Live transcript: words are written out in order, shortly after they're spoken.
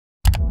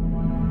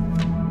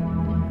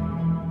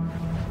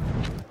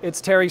It's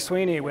Terry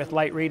Sweeney with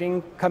Light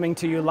Reading, coming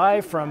to you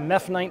live from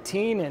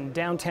MEF19 in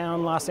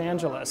downtown Los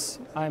Angeles.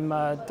 I'm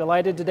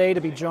delighted today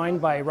to be joined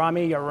by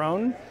Rami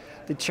Yaron,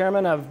 the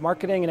chairman of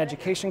Marketing and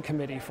Education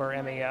Committee for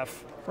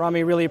MEF.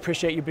 Rami, really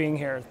appreciate you being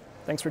here.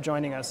 Thanks for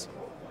joining us.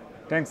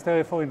 Thanks,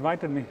 Terry, for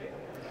inviting me.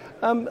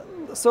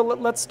 So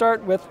let's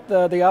start with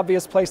the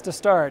obvious place to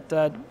start.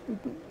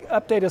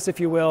 Update us,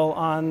 if you will,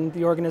 on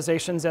the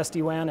organization's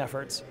SD-WAN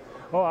efforts.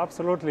 Oh,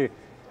 absolutely.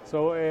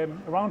 So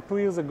around 2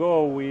 years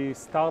ago, we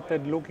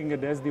started looking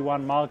at the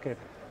SD-WAN market.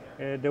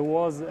 There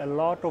was a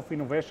lot of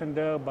innovation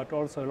there, but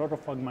also a lot of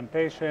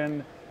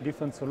fragmentation,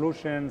 different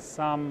solutions,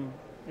 some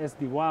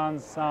SD-WAN,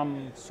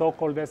 some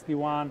so-called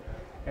SD-WAN.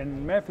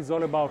 And MEF is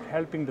all about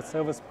helping the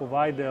service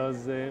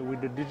providers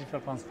with the digital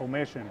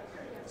transformation.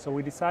 So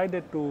we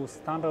decided to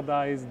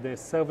standardize the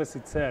service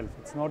itself.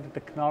 It's not the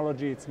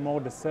technology, it's more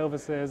the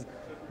services,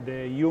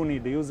 the UNI,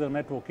 the user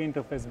network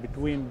interface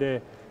between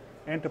the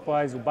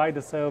enterprise who buy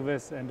the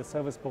service and the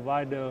service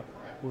provider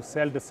who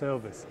sell the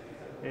service.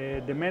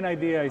 The main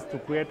idea is to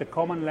create a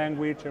common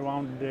language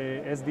around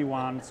the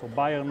SD-WAN, so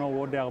buyers know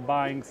what they are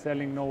buying,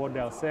 selling know what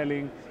they are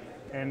selling,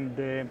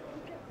 and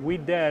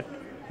with that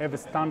have a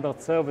standard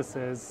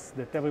services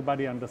that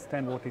everybody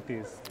understands what it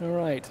is. All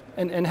right.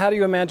 And how do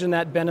you imagine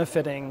that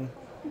benefiting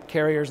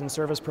carriers and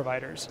service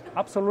providers?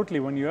 Absolutely.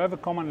 When you have a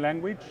common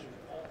language,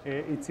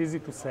 it's easy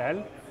to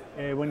sell.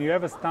 When you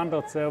have a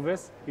standard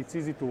service, it's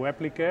easy to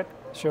replicate.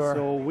 Sure.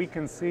 So we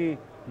can see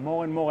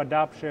more and more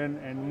adoption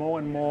and more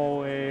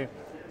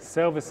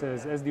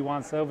services,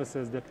 SD-WAN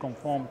services that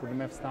conform to the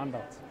MEF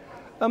standards.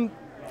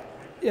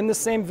 In the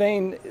same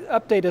vein,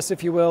 update us,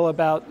 if you will,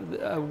 about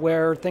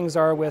where things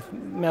are with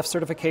MEF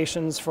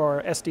certifications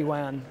for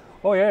SD-WAN.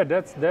 Oh yeah,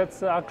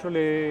 that's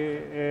actually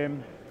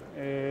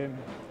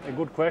a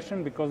good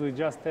question because we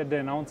just had the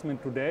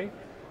announcement today.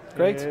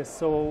 Great.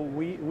 So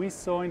we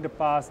saw in the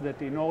past that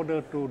in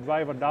order to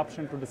drive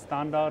adoption to the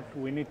standard,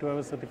 we need to have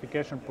a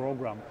certification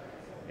program.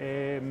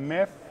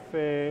 MEF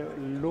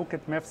look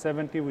at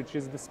MEF70, which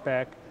is the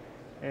spec,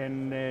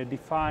 and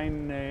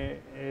define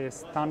a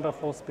standard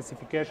for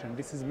specification.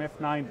 This is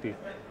MEF90,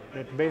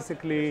 that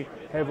basically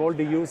have all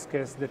the use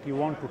cases that you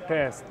want to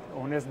test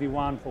on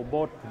SD-WAN for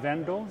both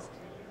vendors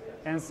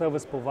and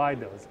service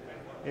providers.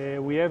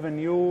 We have a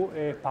new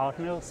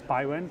partner,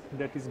 SDWAN,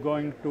 that is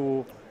going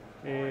to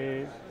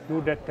do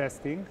that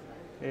testing.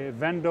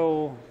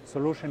 Vendor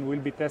solution will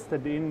be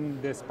tested in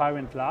the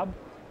SDWAN lab,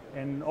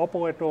 and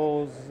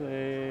operators'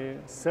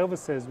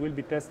 services will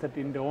be tested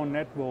in their own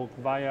network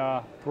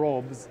via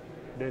probes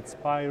that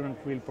SDWAN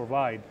will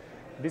provide.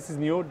 This is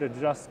new, that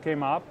just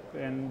came up,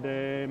 and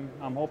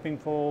I'm hoping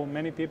for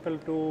many people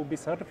to be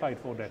certified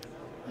for that.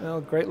 Well,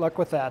 great luck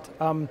with that.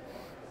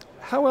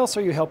 How else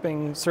are you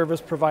helping service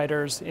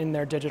providers in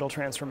their digital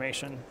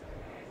transformation?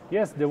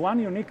 Yes, the one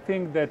unique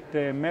thing that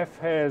MEF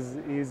has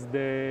is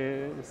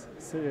the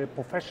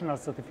professional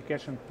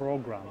certification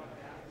program.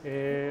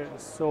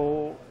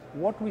 So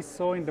what we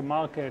saw in the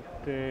market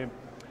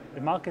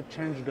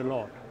changed a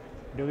lot.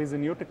 There is a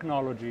new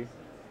technology.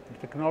 The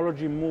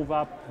technology moves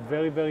up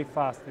very, very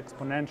fast,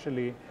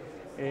 exponentially,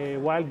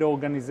 while the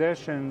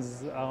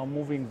organizations are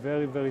moving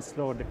very, very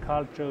slow. The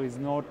culture is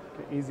not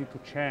easy to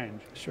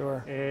change.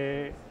 Sure.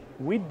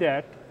 With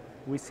that,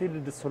 we see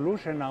that the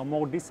solutions are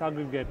more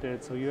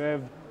disaggregated, so you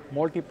have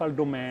multiple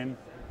domain,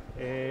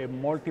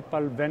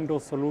 multiple vendor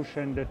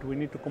solution that we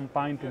need to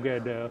combine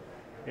together,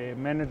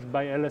 managed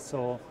by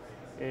LSO.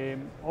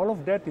 All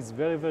of that is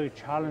very, very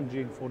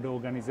challenging for the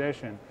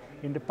organization.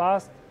 In the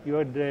past, you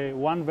had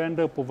one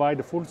vendor provide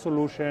a full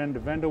solution, the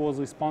vendor was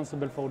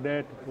responsible for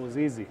that, it was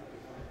easy.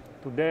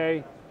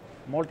 Today,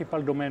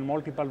 multiple domain,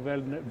 multiple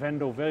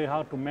vendor, very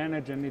hard to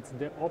manage, and it's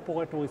the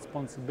operator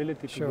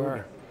responsibility to do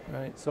that.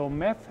 Right. So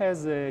MEF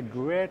has a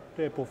great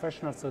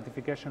professional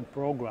certification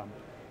program.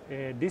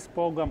 This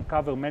program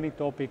covers many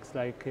topics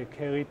like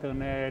Carrier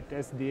Ethernet,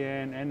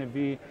 SDN,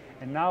 NAV,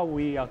 and now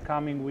we are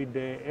coming with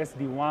the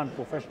SD-WAN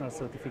professional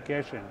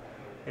certification.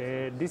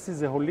 This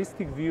is a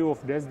holistic view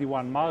of the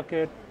SD-WAN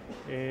market,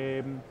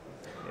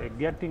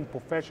 getting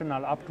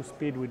professional up to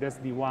speed with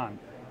SD-WAN.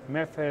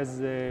 MEF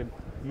has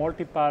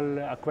multiple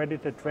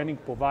accredited training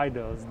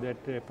providers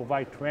that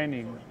provide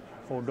training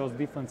for those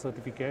different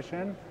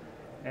certifications.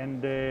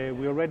 And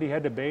we already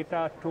had a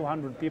beta,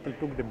 200 people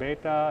took the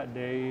beta.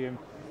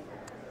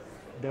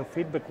 Their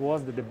feedback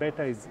was that the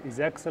beta is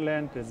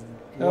excellent, is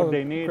what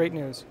they need. Great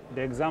news.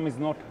 The exam is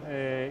not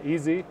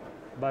easy,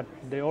 but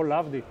they all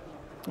loved it.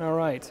 All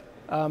right.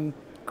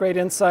 Great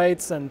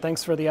insights, and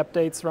thanks for the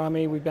updates,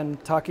 Rami. We've been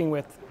talking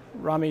with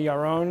Rami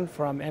Yaron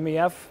from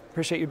MEF.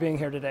 Appreciate you being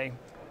here today.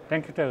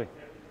 Thank you, Terry.